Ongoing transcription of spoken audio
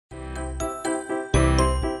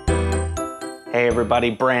Hey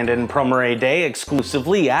everybody, Brandon, PromoErrday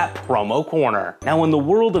exclusively at PromoCorner. Now in the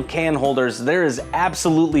world of can holders, there is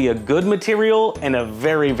absolutely a good material and a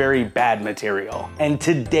very, very bad material. And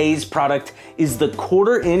today's product is the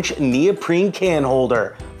 1/4 inch neoprene can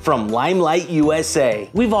holder from LimelightUSA.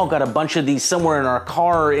 We've all got a bunch of these somewhere in our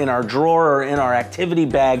car, in our drawer, or in our activity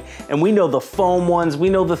bag, and we know the foam ones, we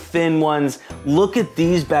know the thin ones. Look at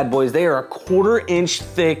these bad boys. They are a 1/4 inch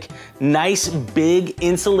thick, nice, big,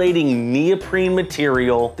 insulating neoprene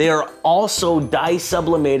material. They are also dye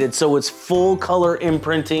sublimated, so it's full color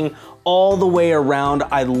imprinting all the way around.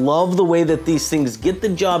 I love the way that these things get the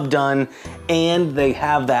job done, and they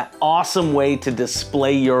have that awesome way to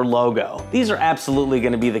display your logo. These are absolutely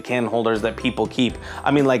gonna be the can holders that people keep. I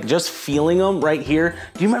mean, like, just feeling them right here.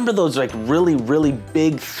 Do you remember those like really, really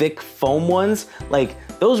big, thick foam ones? Like,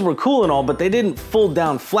 those were cool and all, but they didn't fold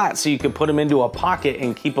down flat so you could put them into a pocket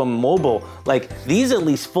and keep them mobile. Like, these at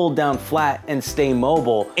least fold down flat and stay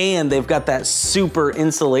mobile, and they've got that super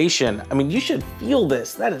insulation. I mean, you should feel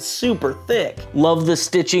this. That is super thick. Love the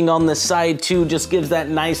stitching on the side too, just gives that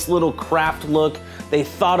nice little craft look. They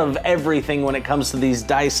thought of everything when it comes to these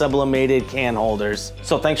dye sublimated can holders.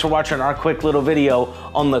 So thanks for watching our quick little video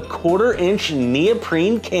on the 1/4 inch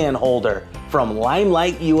neoprene can holder from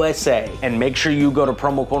LimelightUSA. And make sure you go to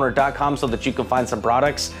PromoCorner.com so that you can find some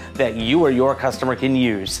products that you or your customer can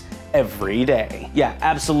use every day. Yeah,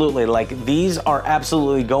 absolutely. Like, these are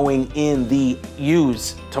absolutely going in the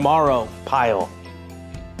use tomorrow pile.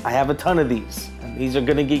 I have a ton of these, and these are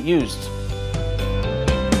gonna get used.